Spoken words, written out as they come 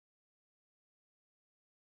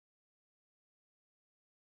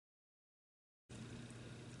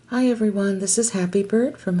Hi everyone, this is Happy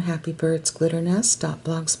Bird from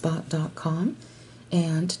happybirdsglitternest.blogspot.com,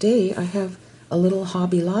 and today I have a little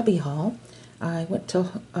Hobby Lobby haul. I went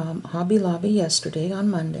to Hobby Lobby yesterday on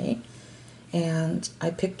Monday, and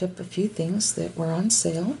I picked up a few things that were on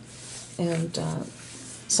sale, and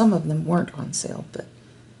some of them weren't on sale, but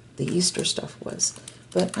the Easter stuff was.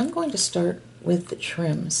 But I'm going to start with the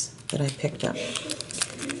trims that I picked up.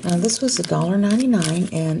 Now this was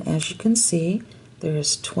 $1.99, and as you can see,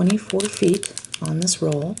 there's 24 feet on this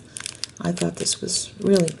roll. I thought this was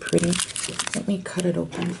really pretty. Let me cut it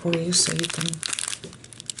open for you so you can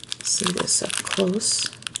see this up close.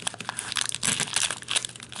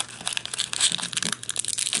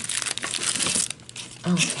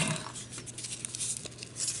 Okay.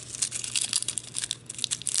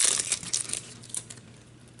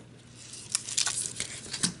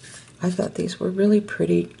 I thought these were really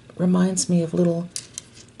pretty. Reminds me of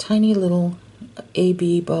tiny little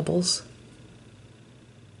AB bubbles.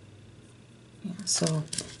 Yeah, so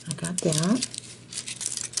I got that.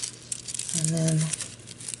 And then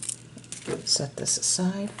set this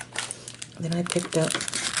aside. Then I picked up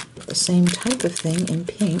the same type of thing in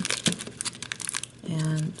pink.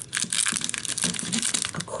 And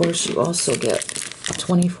of course you also get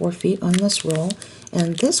 24 feet on this roll.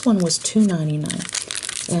 And this one was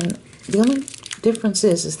 $2.99. And the only difference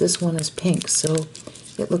is this one is pink, so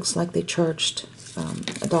it looks like they charged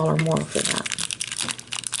 $1 more for that.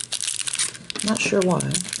 Not sure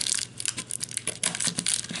why.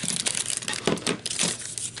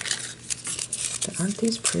 But aren't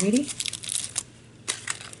these pretty? I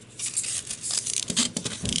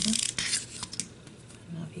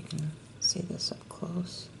don't know if you can see this up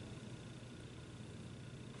close.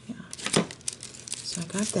 Yeah. So I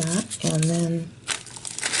got that, and then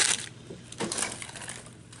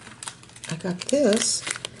I got this.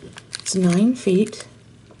 It's 9 feet,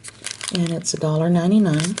 and it's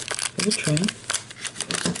 $1.99 for the trim.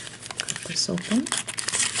 Cut this open.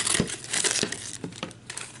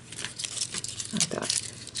 I thought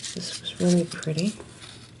this was really pretty,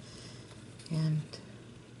 and I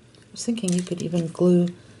was thinking you could even glue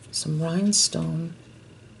some rhinestone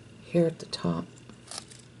here at the top,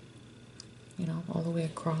 you know, all the way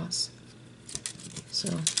across. So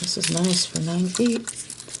this is nice for 9 feet.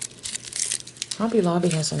 Hobby Lobby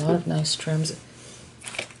has a lot of nice trims.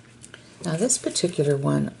 Now this particular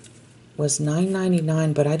one was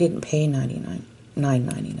 $9.99, but I didn't pay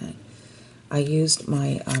 $9.99. I used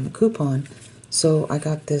my coupon, so I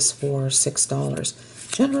got this for $6.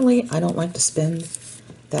 Generally, I don't like to spend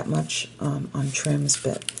that much on trims,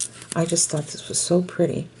 but I just thought this was so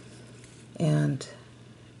pretty. And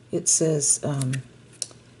it says it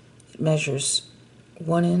measures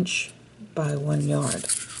 1 inch by 1 yard.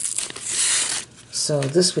 So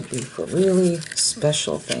this would be for really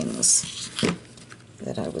special things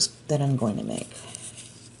that I'm going to make.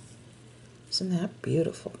 Isn't that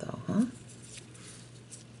beautiful though, huh?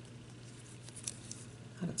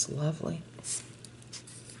 That's lovely.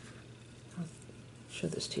 I'll show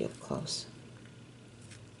this to you up close.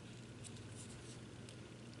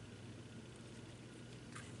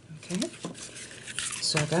 Okay,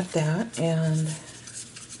 so I got that, and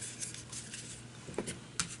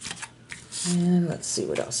let's see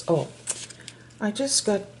what else. Oh, I just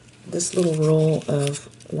got this little roll of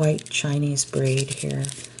white Chinese braid here.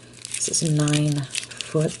 This is 9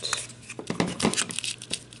 foot.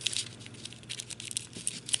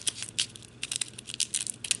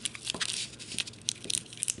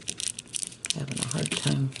 Having a hard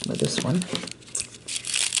time with this one.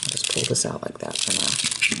 I'll just pull this out like that for now.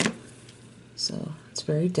 So it's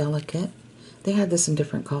very delicate. They had this in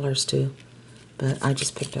different colors too, but I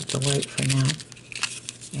just picked up the white for now.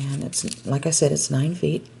 And it's, like I said, it's 9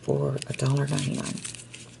 feet for $1.99.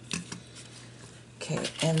 Okay,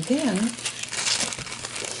 and then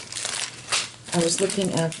I was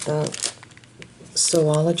looking at the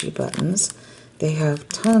Sewology buttons. They have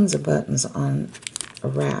tons of buttons on a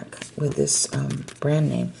rack with this brand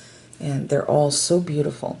name, and they're all so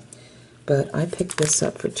beautiful. But I picked this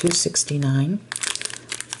up for $2.69.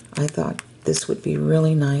 I thought this would be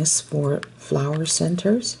really nice for flower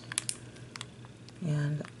centers.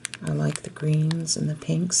 And I like the greens and the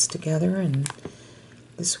pinks together, and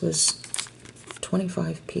this was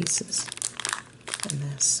 25 pieces in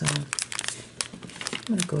this. So I'm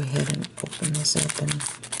going to go ahead and open this up and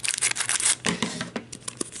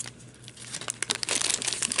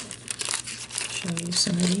show you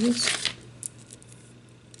some of these.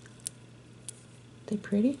 They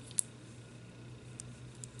pretty?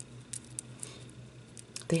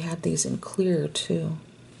 They had these in clear too.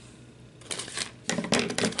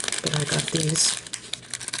 But I got these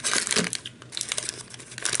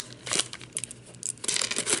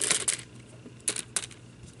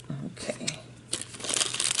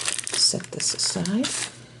set this aside.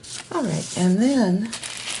 All right, and then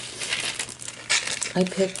I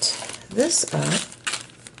picked this up.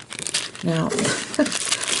 Now,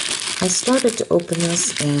 I started to open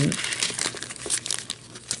this and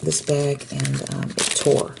this bag, and it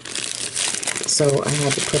tore. So I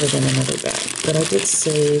had to put it in another bag. But I did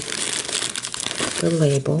save the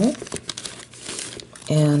label,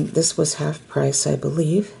 and this was half price, I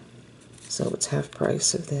believe. So it's half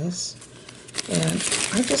price of this. And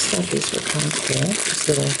I just thought these were kind of cool. These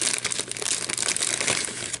little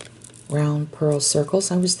round pearl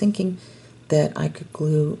circles. I was thinking that I could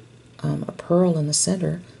glue a pearl in the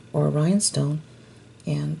center or a rhinestone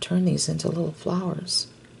and turn these into little flowers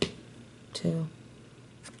too.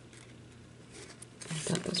 I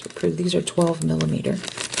thought those were pretty. These are 12 millimeter.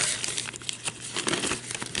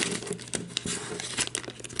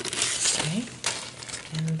 Okay,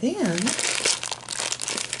 and then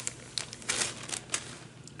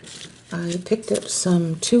I picked up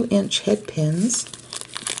some 2-inch head pins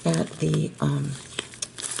at the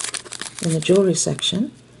in the jewelry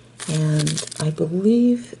section, and I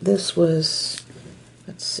believe this was,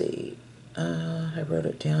 let's see, I wrote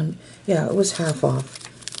it down. Yeah, it was half off.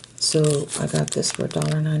 So I got this for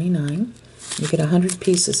 $1.99. You get 100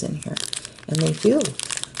 pieces in here, and they feel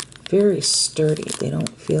very sturdy. They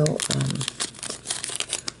don't feel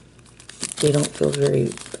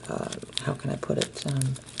very how can I put it,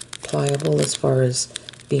 pliable, as far as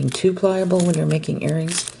being too pliable when you're making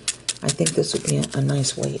earrings. I think this would be a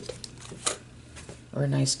nice weight or a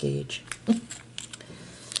nice gauge.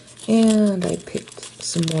 And I picked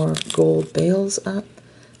some more gold bales up.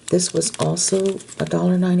 This was also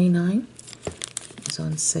 $1.99. It was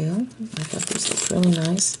on sale. I thought these looked really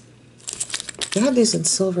nice. They had these in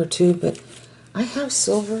silver too, but I have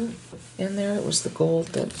silver in there. It was the gold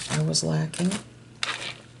that I was lacking.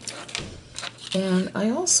 And I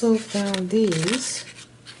also found these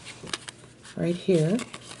right here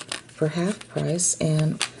for half price,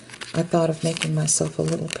 and I thought of making myself a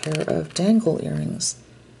little pair of dangle earrings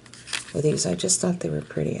with these. I just thought they were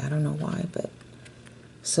pretty. I don't know why, but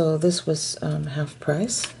so this was half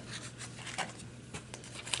price.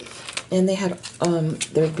 And they had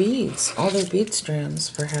their beads, all their bead strands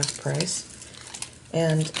for half price.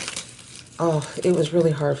 And oh, it was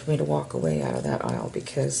really hard for me to walk away out of that aisle,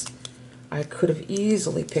 because I could have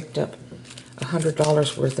easily picked up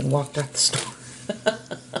 $100 worth and walked out the store.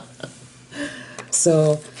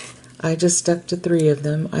 So I just stuck to 3 of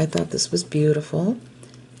them. I thought this was beautiful.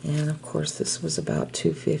 And of course this was about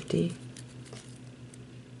 $2.50.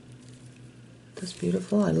 That's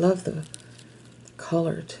beautiful. I love the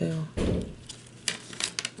color too.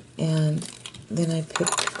 And then I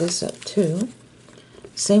picked this up too.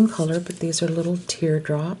 Same color, but these are little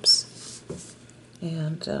teardrops.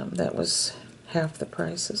 And that was half the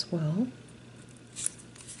price as well.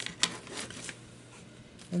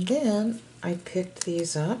 And then I picked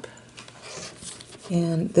these up,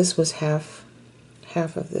 and this was half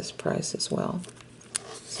of this price as well.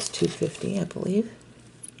 This is $2.50, I believe.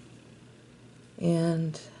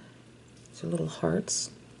 And these are little hearts.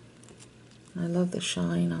 I love the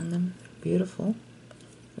shine on them. Beautiful.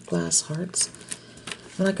 The glass hearts.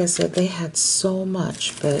 And like I said, they had so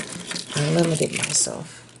much, but I limited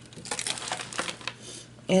myself.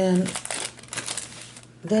 And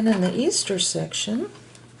then in the Easter section,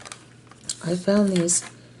 I found these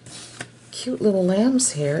cute little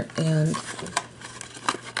lambs here, and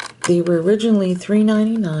they were originally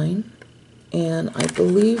 $3.99, and I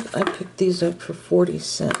believe I picked these up for 40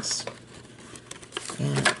 cents.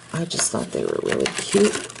 And I just thought they were really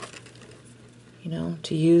cute, you know,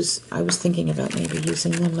 to use. I was thinking about maybe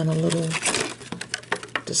using them in a little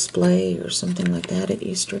display or something like that at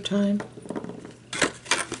Easter time.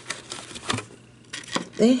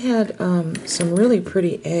 They had some really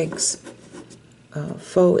pretty eggs.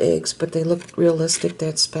 Faux eggs, but they looked realistic. They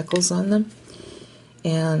had speckles on them,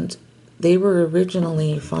 and they were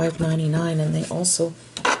originally $5.99, and they also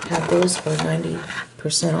had those for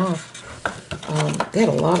 90% off. They had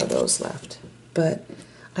a lot of those left, but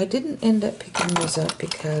I didn't end up picking those up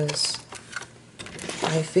because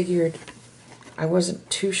I figured I wasn't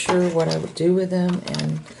too sure what I would do with them,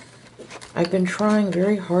 and I've been trying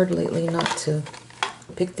very hard lately not to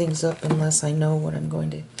pick things up unless I know what I'm going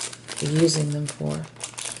to be using them for.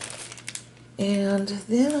 And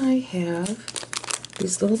then I have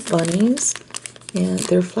these little bunnies, and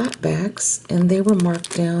they're flat backs, and they were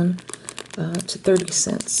marked down to 30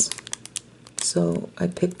 cents. So I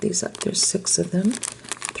picked these up. There's 6 of them.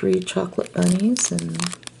 3 chocolate bunnies and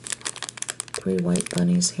 3 white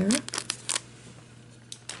bunnies here.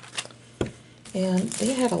 And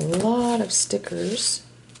they had a lot of stickers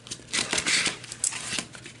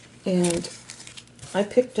And I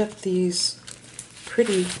picked up these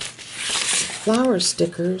pretty flower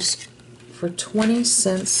stickers for 20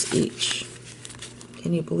 cents each.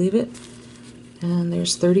 Can you believe it? And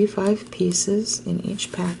there's 35 pieces in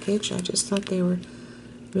each package. I just thought they were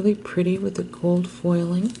really pretty with the gold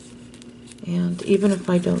foiling. And even if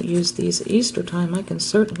I don't use these at Easter time, I can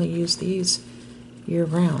certainly use these year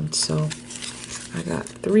round. So I got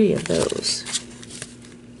 3 of those.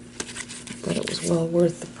 I thought it was well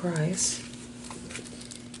worth the price.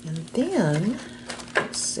 And then,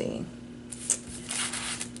 let's see.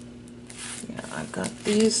 Yeah, I got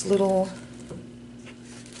these little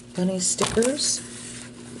bunny stickers.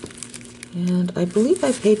 And I believe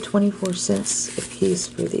I paid 24 cents a piece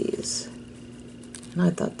for these. And I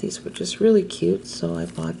thought these were just really cute, so I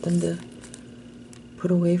bought them to put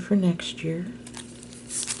away for next year.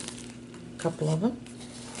 A couple of them.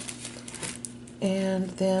 And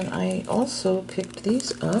then I also picked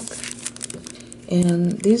these up,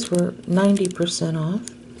 and these were 90% off.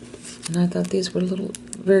 And I thought these were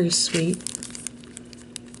very sweet,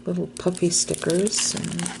 little puppy stickers. And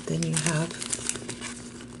then you have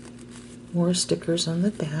more stickers on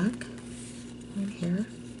the back, right here.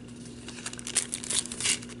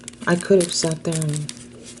 I could have sat there and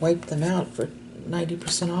wiped them out for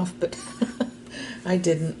 90% off, but I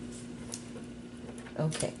didn't.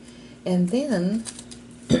 Okay, and then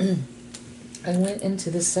I went into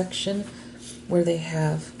the section where they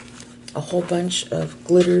have a whole bunch of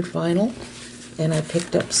glittered vinyl, and I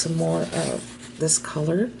picked up some more of this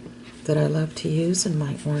color that I love to use in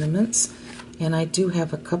my ornaments. And I do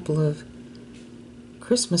have a couple of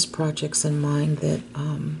Christmas projects in mind that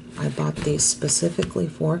I bought these specifically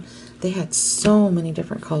for. They had so many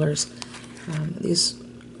different colors.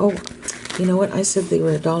 Oh, you know what? I said they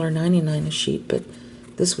were $1.99 a sheet, but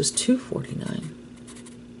this was $2.49.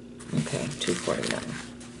 Okay, $2.49.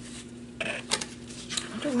 I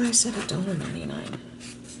wonder why I said $1.99.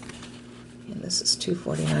 And this is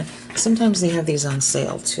 $2.49. Sometimes they have these on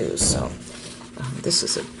sale too, so this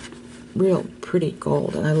is a real pretty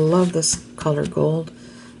gold, and I love this color gold.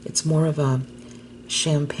 It's more of a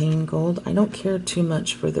champagne gold. I don't care too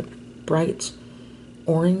much for the bright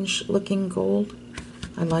orange looking gold.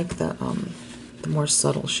 I like the more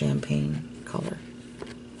subtle champagne color.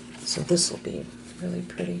 So this will be really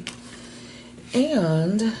pretty.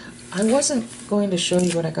 And I wasn't going to show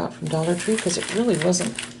you what I got from Dollar Tree because it really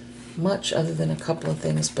wasn't much other than a couple of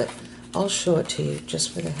things, but I'll show it to you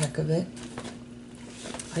just for the heck of it.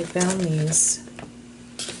 I found these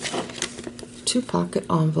 2 pocket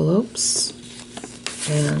envelopes,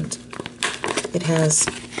 and it has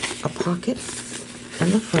a pocket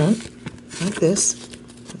in the front like this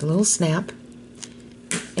with a little snap,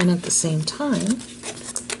 and at the same time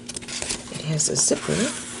it has a zipper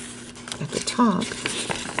at the top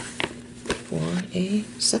for a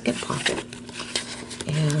second pocket.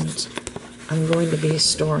 And I'm going to be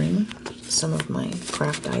storing some of my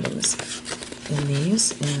craft items in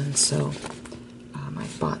these, and so I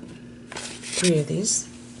bought 3 of these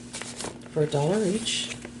for $1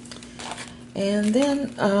 each. And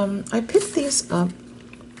then I picked these up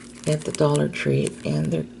at the Dollar Tree,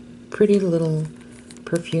 and they're pretty little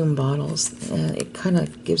perfume bottles, and it kind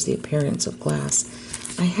of gives the appearance of glass.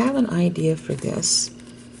 I have an idea for this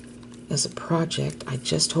as a project. I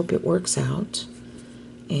just hope it works out,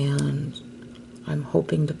 and I'm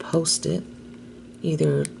hoping to post it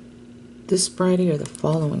either this Friday or the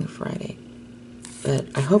following Friday. But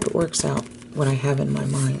I hope it works out what I have in my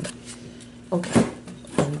mind. Okay,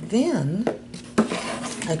 and then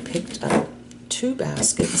I picked up 2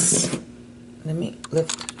 baskets. Let me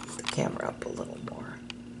lift the camera up a little more.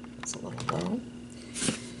 It's a little low.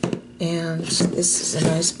 And this is a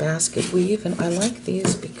nice basket weave, and I like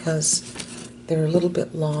these because they're a little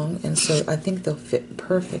bit long, and so I think they'll fit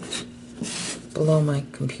perfect below my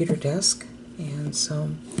computer desk. And so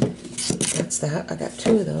that's that. I got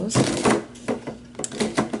 2 of those.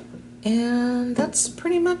 And that's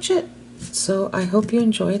pretty much it. So I hope you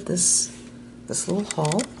enjoyed this little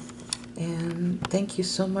haul. And thank you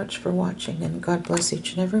so much for watching. And God bless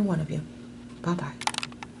each and every one of you. Bye-bye.